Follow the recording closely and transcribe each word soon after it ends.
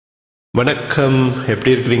வணக்கம்,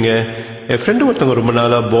 எப்படி இருக்கிறீங்க? என் ஃப்ரெண்டு ஒருத்தவங்க ரொம்ப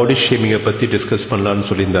நாளாக பாடி ஷேமிங்கை பற்றி டிஸ்கஸ் பண்ணலான்னு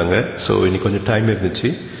சொல்லியிருந்தாங்க. ஸோ இன்னைக்கு கொஞ்சம் டைம் இருந்துச்சு.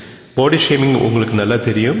 பாடி ஷேமிங் உங்களுக்கு நல்லா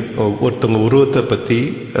தெரியும். ஒருத்தவங்க உருவத்தை பற்றி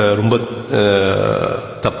ரொம்ப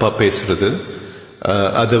தப்பாக பேசுறது,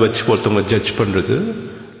 அதை வச்சு ஒருத்தவங்க ஜட்ஜ் பண்ணுறது,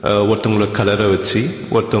 ஒருத்தவங்கள கலரை வச்சு,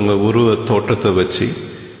 ஒருத்தவங்க உருவ தோற்றத்தை வச்சு,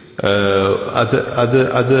 அது அது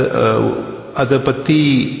அது அதை பற்றி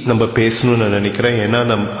நம்ம பேசணும்னு நான் நினைக்கிறேன். ஏன்னா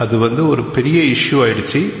அது ஒரு பெரிய இஷ்யூ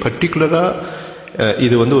ஆயிடுச்சு. பர்டிகுலராக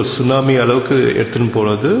இது ஒரு சுனாமி அளவுக்கு எடுத்துன்னு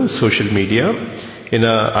போனது சோஷியல் மீடியா.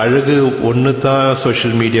 ஏன்னா அழகு ஒன்று தான்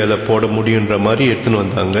சோஷியல் மீடியாவில் போட முடியுன்ற மாதிரி எடுத்துன்னு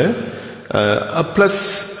வந்தாங்க. ப்ளஸ்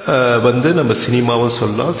நம்ம சினிமாவும்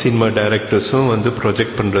சொல்லலாம். சினிமா டைரக்டர்ஸும்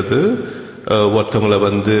ப்ரொஜெக்ட் பண்ணுறது, ஒருத்தவங்களை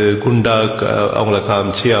குண்டா அவங்கள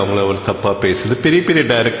காமிச்சு அவங்கள ஒரு தப்பாக பேசுறது பெரிய பெரிய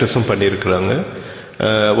டைரக்டர்ஸும் பண்ணியிருக்கிறாங்க.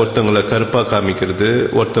 ஒருத்தவங்களை கருப்பாக காமிக்கிறது,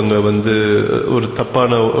 ஒருத்தவங்க ஒரு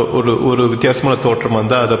தப்பான ஒரு வித்தியாசமான தோற்றமாக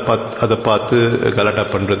இருந்தால் அதை பார்த்து கலாட்டா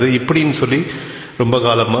பண்ணுறது, இப்படின்னு சொல்லி ரொம்ப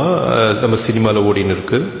காலமாக நம்ம சினிமாவில் ஓடின்னு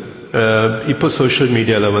இருக்கு. இப்போ சோஷியல்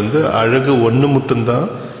மீடியாவில் அழகு ஒன்று மட்டும்தான்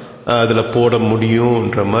அதில் போட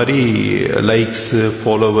முடியுன்ற மாதிரி லைக்ஸு,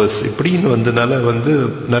 ஃபாலோவர்ஸ் இப்படின்னு வந்தனால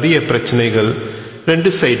நிறைய பிரச்சனைகள்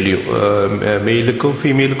ரெண்டு சைட்லேயும், மெயிலுக்கும்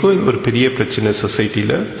ஃபீமேலுக்கும் ஒரு பெரிய பிரச்சனை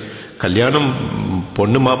சொசைட்டியில். கல்யாணம்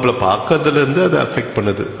பொண்ணு மாப்பிள்ளை பார்க்கறதுலேருந்து அதை அஃபெக்ட்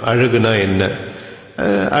பண்ணுது. அழகுனா என்ன,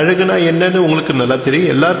 அழகுனா என்னன்னு உங்களுக்கு நல்லா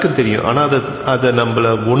தெரியும், எல்லாருக்கும் தெரியும். ஆனால் அதை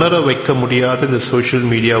நம்மளை உணர வைக்க முடியாத இந்த சோஷியல்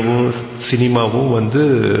மீடியாவும் சினிமாவும்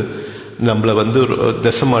நம்மளை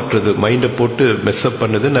திசை மாற்றுறது, மைண்டை போட்டு மெஸ்அப்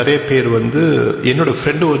பண்ணுது. நிறைய பேர் என்னோட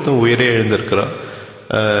ஃப்ரெண்டு ஒருத்தன் உயரே எழுந்திருக்கிறான்.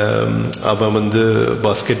 அவன்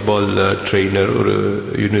பாஸ்கெட் பால் ட்ரெயினர் ஒரு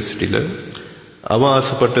யூனிவர்சிட்டியில். அவன்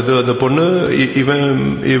ஆசைப்பட்டது அந்த பொண்ணு, இவன்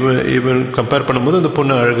இவன் இவன் கம்பேர் பண்ணும்போது அந்த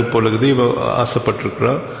பொண்ணு அழகு போலகுது, இவன்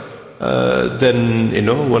ஆசைப்பட்டிருக்கிறான். தென்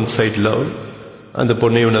ஒன் சைட் லவ். அந்த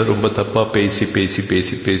பொண்ணை இவனை ரொம்ப தப்பாக பேசி பேசி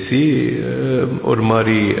பேசி பேசி ஒரு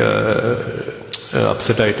மாதிரி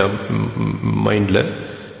அப்செட் ஆகிட்டான் மைண்டில்.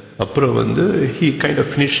 அப்புறம் he kind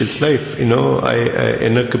of finish his life.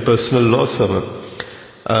 எனக்கு பர்சனல் லாஸ். அவன்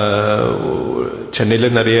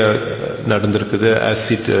சென்னையில் நிறைய நடந்திருக்குது.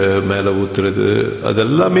 ஆசிட் மேலே ஊற்றுறது,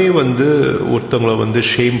 அதெல்லாமே ஒருத்தவங்களை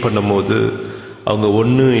ஷேம் பண்ணும் போது, அவங்க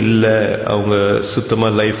ஒன்றும் இல்லை, அவங்க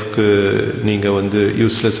சுத்தமாக லைஃப்க்கு நீங்கள்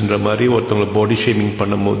யூஸ்லெஸ்ன்ற மாதிரி ஒருத்தவங்களை பாடி ஷேமிங்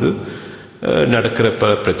பண்ணும் போது நடக்கிற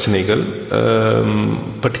பல பிரச்சனைகள்.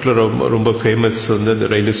 பர்டிகுலராக ரொம்ப ஃபேமஸ் இந்த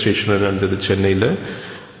ரயில்வே ஸ்டேஷனில் நடந்தது சென்னையில்.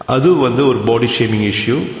 அது ஒரு பாடி ஷேமிங்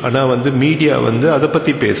இஷ்யூ. ஆனால் மீடியா அதை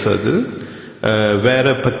பற்றி பேசாது, வேற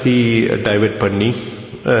பற்றி டைவர்ட் பண்ணி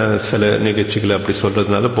சில நிகழ்ச்சிகளை அப்படி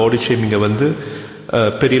சொல்கிறதுனால பாடி ஷேமிங்கை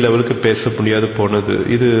பெரிய லெவலுக்கு பேச முடியாது போனது.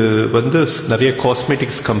 இது நிறைய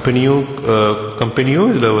காஸ்மெட்டிக்ஸ்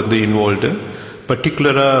கம்பெனியும் இதில் இன்வால்வ்டு.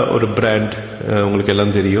 பர்டிகுலராக ஒரு பிராண்ட் உங்களுக்கு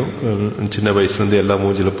எல்லாம் தெரியும், சின்ன வயசுலேருந்து எல்லாம்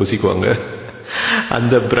மூஞ்சில் பூசிக்குவாங்க.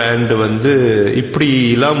 அந்த பிராண்டு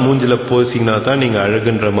இப்படிலாம் மூஞ்சில் பூசிங்கன்னா தான் நீங்கள்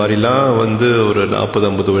அழகுன்ற மாதிரிலாம் ஒரு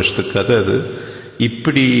 40-50 வருஷத்துக்கு கதை. அது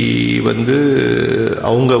இப்படி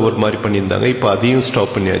அவங்க ஒரு மாதிரி பண்ணியிருந்தாங்க. இப்போ அதையும்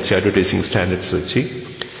ஸ்டாப் பண்ணியாச்சு அட்வர்டைசிங் ஸ்டாண்டர்ட்ஸ் வச்சு.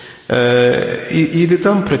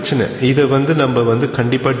 இதுதான் பிரச்சனை. இதை நம்ம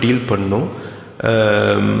கண்டிப்பாக டீல் பண்ணணும்.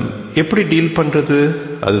 எப்படி டீல் பண்ணுறது,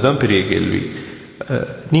 அதுதான் பெரிய கேள்வி.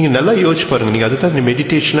 நீங்கள் நல்லா யோசிச்சு பாருங்கள். நீங்கள் அதுதான்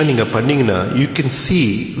மெடிடேஷனாக நீங்கள் பண்ணிங்கன்னா you can see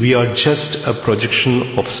we are just a projection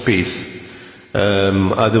of space.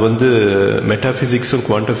 அது மெட்டாஃபிசிக்ஸும்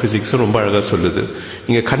குவாண்டம் ஃபிசிக்ஸும் ரொம்ப அழகாக சொல்லுது.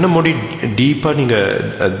 நீங்கள் கண்ணை மூடி டீப்பாக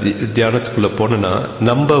நீங்கள் தியானத்துக்குள்ளே போனோன்னா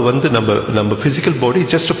நம்ம physical body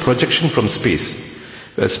just a projection from space.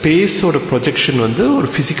 ஸ்பேஸோட ப்ரொஜெக்ஷன் ஒரு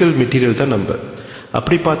ஃபிசிக்கல் மெட்டீரியல் தான். நம்ம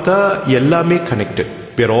அப்படி பார்த்தா எல்லாமே connected.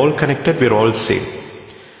 we are all connected, we are all same.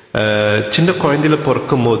 சின்ன குழந்தையில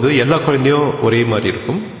பிறக்கும் போது எல்லா குழந்தையும் ஒரே மாதிரி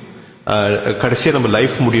இருக்கும். கடைசியாக நம்ம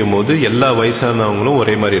லைஃப் முடியும் போது எல்லா வயசானவங்களும்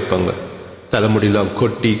ஒரே மாதிரி இருப்பாங்க. தலைமுடியெல்லாம்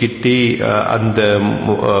கொட்டி கிட்டி அந்த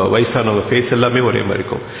வயசானவங்க ஃபேஸ் எல்லாமே ஒரே மாதிரி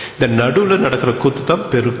இருக்கும். இந்த நடுவில் நடக்கிற கூத்து தான்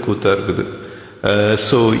பெருக்கூத்தாக இருக்குது.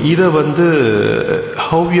 ஸோ இதை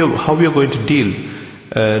how you going to deal.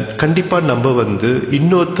 கண்டிப்பாக நம்ம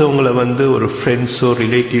இன்னொருத்தவங்களை ஒரு ஃப்ரெண்ட்ஸோ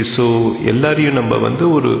ரிலேட்டிவ்ஸோ எல்லாரையும் நம்ம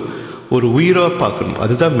ஒரு உயிராக பார்க்கணும்.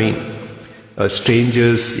 அதுதான் மெயின்.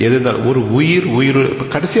 ஸ்ட்ரேஞ்சர்ஸ் எது இருந்தாலும் ஒரு உயிர். இப்போ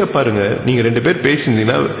கடைசியாக பாருங்கள், நீங்கள் 2 பேர்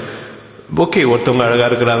பேசியிருந்தீங்கன்னா ஓகே, ஒருத்தவங்க அழகாக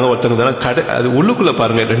இருக்கிறாங்க, ஒருத்தவங்க தானே அது உள்ளுக்குள்ளே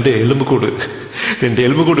பாருங்கள், 2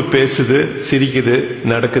 எலும்புக்கூடு பேசுது, சிரிக்குது,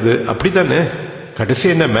 நடக்குது, அப்படி தானே. கடைசி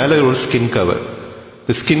என்ன, மேலே ஒரு ஸ்கின் கவர்.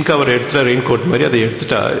 இந்த ஸ்கின் கவர் எடுத்துட்டா ரெயின் கோட் மாதிரி அதை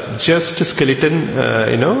எடுத்துட்டா ஜஸ்ட் ஸ்கெலிட்டன்.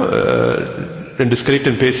 2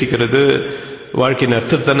 ஸ்கெலிட்டன் பேசிக்கிறது வாழ்க்கை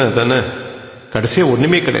நடத்துறது தானே. கடைசியாக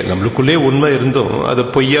ஒன்றுமே கிடையாது. நம்மளுக்குள்ளே உண்மை இருந்தோம், அதை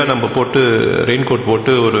பொய்யா நம்ம போட்டு ரெயின் கோட்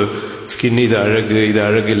போட்டு ஒரு ஸ்கின் இது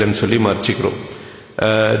அழகு இல்லைன்னு சொல்லி மறைச்சிக்கிறோம்.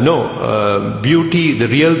 No, beauty, the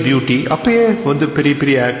real beauty. அப்பயே வந்து பெரிய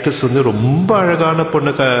பெரிய ஆக்டர்ஸ் வந்து ரொம்ப அழகான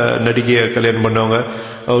பொண்ணு நடிகையை கல்யாணம் பண்ணவங்க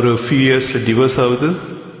ஒரு ஃபியூ இயர்ஸில் டிவோர்ஸ் ஆகுது.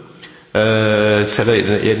 சில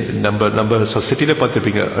நம்ம சொசைட்டியில்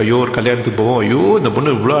பார்த்துருப்பீங்க, ஐயோ ஒரு கல்யாணத்துக்கு போவோம், ஐயோ இந்த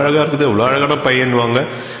பொண்ணு இவ்வளோ அழகாக இருக்குது, இவ்வளோ அழகான பையன்வாங்க,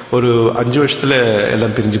 ஒரு 5 வருஷத்தில்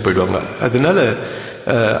எல்லாம் பிரிஞ்சு போயிடுவாங்க. அதனால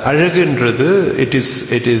அழகுன்றது இட்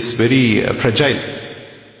இஸ் வெரி ஃப்ரெஜைல்.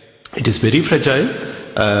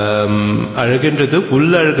 அழகுன்றது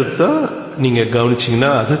உள்ள அழகு தான். நீங்கள் கவனிச்சிங்கன்னா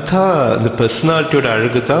அதுதான் அந்த பர்சனாலிட்டியோட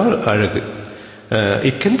அழகு தான் அழகு.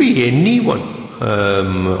 It can be anyone,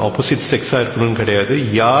 opposite செக்ஸாக இருக்கணும்னு கிடையாது.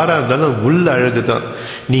 யாராக இருந்தாலும் உள்ள அழகு தான்.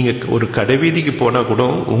 நீங்கள் ஒரு கடைவீதிக்கு போனால் கூட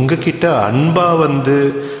உங்ககிட்ட அன்பாக வந்து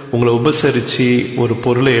உங்களை உபசரித்து ஒரு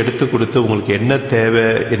பொருளை எடுத்து கொடுத்து உங்களுக்கு என்ன தேவை,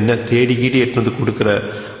 என்ன தேடிக்கிட்டு எடுத்து வந்து கொடுக்குற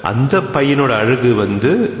அந்த பையனோட அழகு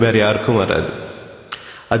வந்து வேற யாருக்கும் வராது.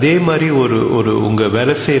 அதே மாதிரி ஒரு உங்கள்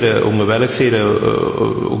வேலை செய்கிற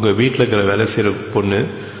உங்கள் வீட்டில் இருக்கிற வேலை செய்கிற பொண்ணு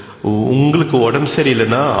உங்களுக்கு உடம்பு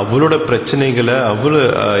சரியில்லைன்னா அவளோட பிரச்சனைகளை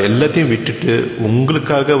எல்லாத்தையும் விட்டுட்டு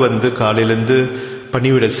உங்களுக்காக வந்து காலையிலேருந்து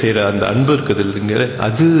பணிவிட செய்கிற அந்த அன்பு இருக்குது இல்லைங்க,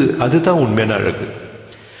 அதுதான் உண்மையான அழகு.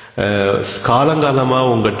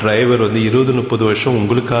 காலங்காலமாக உங்கள் டிரைவர் வந்து 20-30 வருஷம்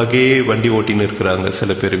உங்களுக்காகவே வண்டி ஓட்டின்னு இருக்கிறாங்க.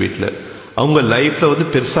 சில பேர் வீட்டில் அவங்க லைஃப்பில் வந்து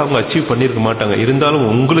பெருசாக அவங்க அச்சீவ் பண்ணியிருக்க மாட்டாங்க, இருந்தாலும்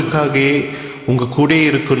உங்களுக்காகவே உங்கள் கூட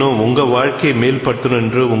இருக்கணும், உங்கள் வாழ்க்கையை மேல்படுத்தணும்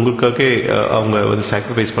என்று உங்களுக்காக அவங்க வந்து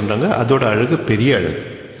சாக்ரிஃபைஸ் பண்ணுறாங்க. அதோட அழகு பெரிய அழகு.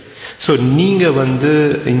 ஸோ நீங்கள் வந்து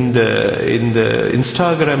இந்த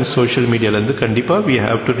இன்ஸ்டாகிராம் சோஷியல் மீடியாவிலேருந்து கண்டிப்பாக we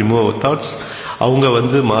have to remove our thoughts. அவங்க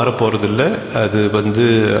வந்து மாற போகிறதில்ல, அது வந்து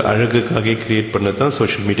அழகுக்காக கிரியேட் பண்ணது தான்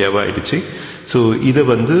சோஷியல் மீடியாவாக ஆயிடுச்சு. ஸோ இதை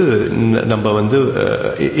வந்து நம்ம வந்து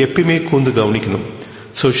எப்பயுமே கூர்ந்து கவனிக்கணும்,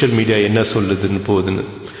 சோஷியல் மீடியா என்ன சொல்லுதுன்னு போகுதுன்னு.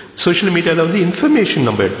 சோஷியல் மீடியாவில் வந்து இன்ஃபர்மேஷன்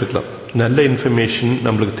நம்ம எடுத்துக்கலாம், நல்ல இன்ஃபர்மேஷன்,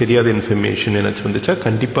 நம்மளுக்கு தெரியாத இன்ஃபர்மேஷன் ஏதாச்சும் வந்துச்சா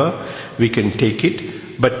கண்டிப்பாக we can take it.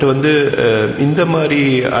 But வந்து இந்த மாதிரி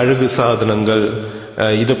அழகு சாதனங்கள்,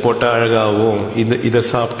 இதை போட்டால் அழகாகும், இதை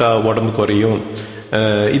சாப்பிட்டா உடம்பு குறையும்,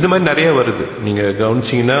 இது மாதிரி நிறைய வருது. நீங்கள்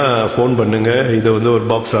கவனிச்சிங்கன்னா ஃபோன் பண்ணுங்கள், இதை வந்து ஒரு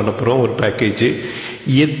பாக்ஸ் அனுப்புகிறோம், ஒரு பேக்கேஜ்,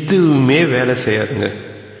 எதுவுமே வேலை செய்யாதுங்க.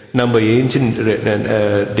 நம்ம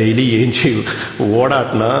டெய்லி ஏஞ்சி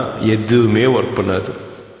ஓடாட்டினா எதுவுமே ஒர்க் பண்ணாது.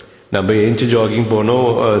 நம்ம ஏஞ்சி ஜாகிங் போனோம்,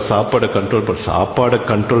 சாப்பாடை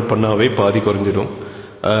கண்ட்ரோல் பண்ணாவே பாதி குறைஞ்சிடும்.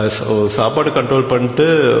 சாப்பாடு கண்ட்ரோல் பண்ணிட்டு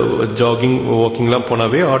ஜாகிங் வாக்கிங்லாம்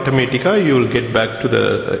போனாவே ஆட்டோமேட்டிக்காக you will get back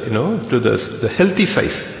to the healthy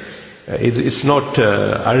size. It's not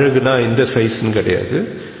அழகுனா இந்த சைஸ்ன்னு கிடையாது.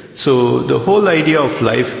 So the whole idea of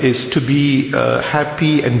life is to be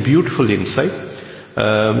happy and beautiful inside.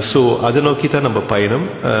 So அதை நோக்கி தான் நம்ம பயணம்.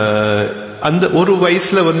 அந்த ஒரு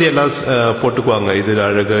வயசில் வந்து எல்லாம் போட்டுக்குவாங்க, இது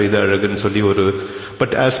அழகுன்னு சொல்லி ஒரு.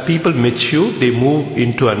 But as people mature, they move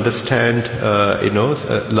into understand,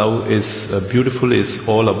 love is beautiful, is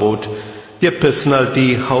all about their personality,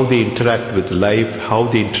 how they interact with life, how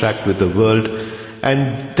they interact with the world, and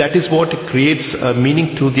that is what creates a meaning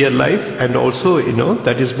to their life, and also,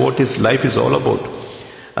 that is what life is all about.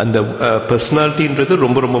 And the personality inradhu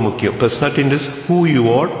romba romba mukkiyam. Personality is who you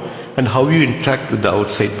are and how you interact with the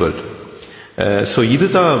outside world. So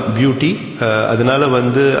இதுதான் beauty. அதனால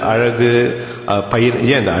வந்து அழகு பையன்,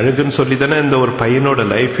 இந்த அழகுன்னு சொல்லி தானே இந்த ஒரு பையனோட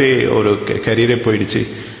லைஃபே ஒரு கரியரே போயிடுச்சு.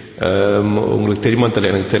 உங்களுக்கு தெரியுமா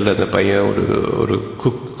தெரியல, எனக்கு தெரியல. அந்த பையன் ஒரு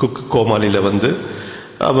குக் கோமாளியில் வந்து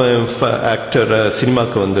அவன் ஆக்டர்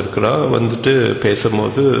சினிமாவுக்கு வந்திருக்கிறான். வந்துட்டு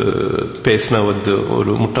பேசினா வந்து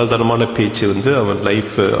ஒரு முட்டாள்தனமான பேச்சு வந்து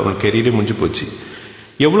அவன் கெரியரே முடிஞ்சு போச்சு.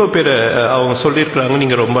 எவ்வளோ பேர் அவங்க சொல்லியிருக்கிறாங்க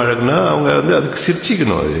நீங்கள் ரொம்ப அழகுனா அவங்க வந்து அதுக்கு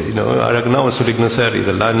சிரிச்சிக்கணும். அழகுனா அவன் சொல்லிக்கணும், சார்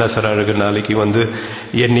இதெல்லாம் என்ன சார் அழகு, நாளைக்கு வந்து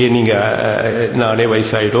என்னையே நீங்கள் நானே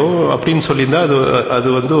வயசாகிடும் அப்படின்னு சொல்லியிருந்தா அது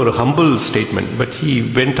வந்து ஒரு humble statement. But he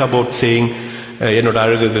went about saying என்னோட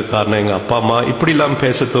அழகுக்கு காரணம் எங்கள் அப்பா அம்மா, இப்படி இல்லாமல்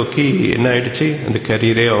பேச தோக்கி என்ன ஆயிடுச்சு, அந்த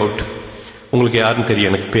கரியரே அவுட். உங்களுக்கு யாருன்னு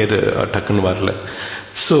தெரியும், எனக்கு பேர் டக்குன்னு வரல.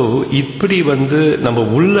 ஸோ இப்படி வந்து நம்ம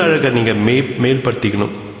உள்ள அழகை நீங்கள்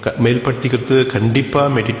மேல்படுத்திக்கிறது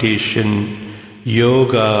கண்டிப்பாக மெடிடேஷன்,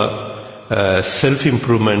 யோகா, செல்ஃப்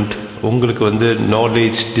இம்ப்ரூவ்மெண்ட், உங்களுக்கு வந்து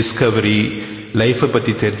நாலேஜ் டிஸ்கவரி, லைஃப்பை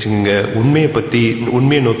பற்றி தெரிஞ்சுங்க,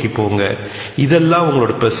 உண்மையை நோக்கி போங்க. இதெல்லாம்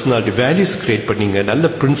உங்களோட பர்சனாலிட்டி வேல்யூஸ் கிரியேட் பண்ணிங்க, நல்ல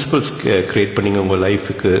பிரின்சிபல்ஸ் கிரியேட் பண்ணிங்க, உங்கள்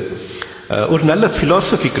லைஃபுக்கு ஒரு நல்ல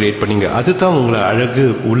ஃபிலாசபி கிரியேட் பண்ணிங்க. அதுதான் உங்களை அழகு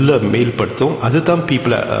உள்ள மேல்படுத்தும், அதுதான்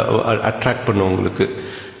பீப்புளை அட்ராக்ட் பண்ணும் உங்களுக்கு.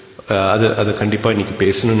 அதை கண்டிப்பாக இன்றைக்கி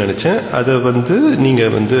பேசணும்னு நினச்சேன். அதை வந்து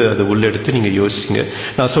நீங்கள் வந்து அதை உள்ளெடுத்து நீங்கள் யோசிச்சிங்க.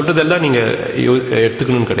 நான் சொல்கிறதெல்லாம் நீங்கள்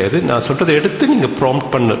எடுத்துக்கணும்னு கிடையாது. நான் சொல்கிறத எடுத்து நீங்கள்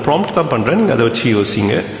ப்ராம்ப்ட் தான் பண்ணுறேன். நீங்கள் அதை வச்சு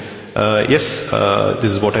யோசிங்க. Yes,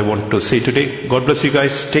 this is what I want to say today. God bless you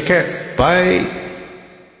guys. Take care. Bye.